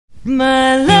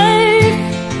My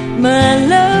life, my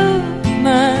love,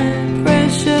 my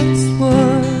precious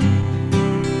one.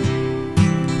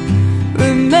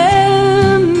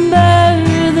 Remember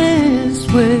this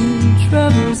when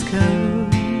troubles come.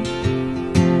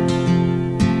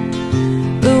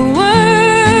 The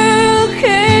world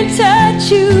can't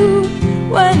touch you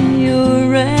when you're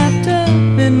wrapped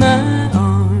up in my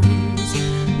arms.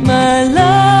 My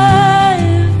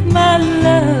life, my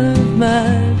love,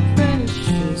 my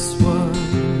precious one.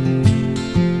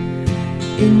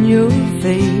 In your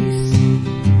face,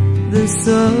 the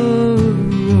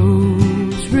sorrow's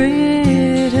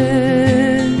written.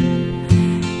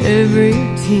 Every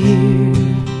tear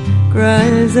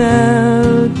cries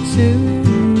out to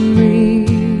me.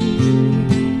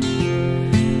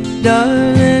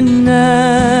 Darling,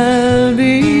 I'll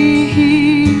be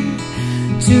here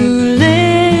to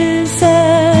listen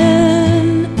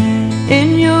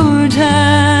in your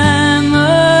time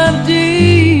of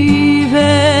deepest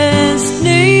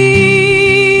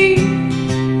need.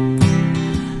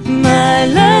 My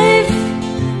life,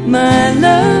 my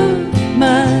love,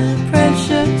 my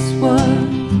precious one.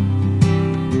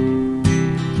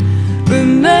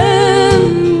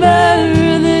 Remember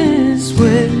this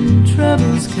when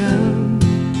troubles come.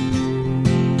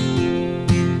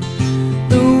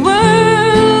 The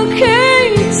world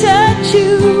can't touch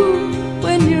you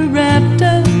when you're wrapped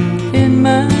up in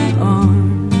my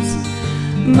arms.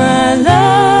 My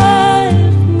love.